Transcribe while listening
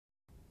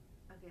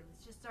Okay,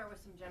 let's just start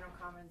with some general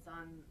comments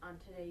on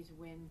today's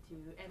win to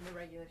end the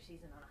regular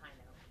season on a high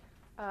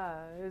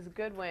note. It was a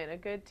good win, a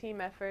good team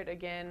effort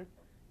again.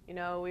 You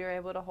know, we were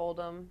able to hold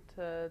them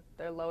to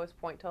their lowest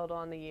point total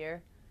on the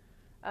year.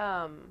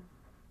 Um,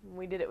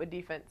 we did it with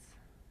defense,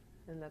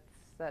 and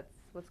that's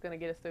what's going to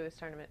get us through this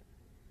tournament.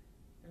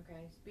 Okay,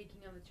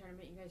 speaking of the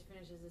tournament, you guys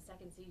finished as the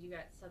second seed. You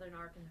got Southern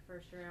Arc in the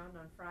first round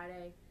on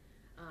Friday.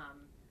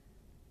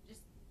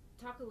 Just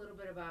talk a little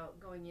bit about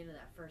going into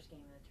that first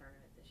game of the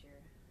tournament this year.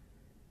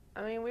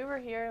 I mean, we were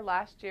here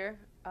last year.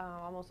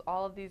 Almost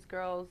all of these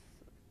girls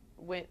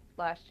went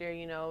last year.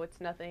 You know,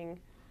 it's nothing,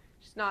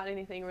 just not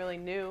anything really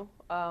new.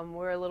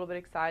 We're a little bit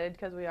excited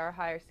because we are a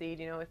higher seed.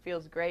 You know, it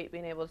feels great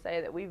being able to say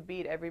that we've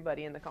beat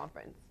everybody in the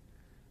conference.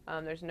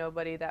 There's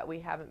nobody that we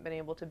haven't been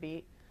able to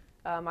beat.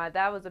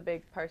 That was a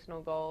big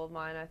personal goal of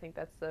mine. I think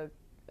that's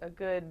a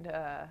good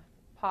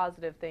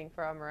positive thing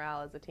for our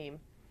morale as a team.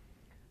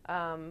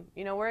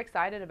 You know, we're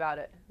excited about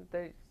it.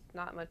 There's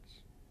not much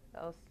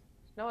else,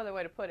 no other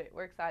way to put it.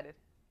 We're excited.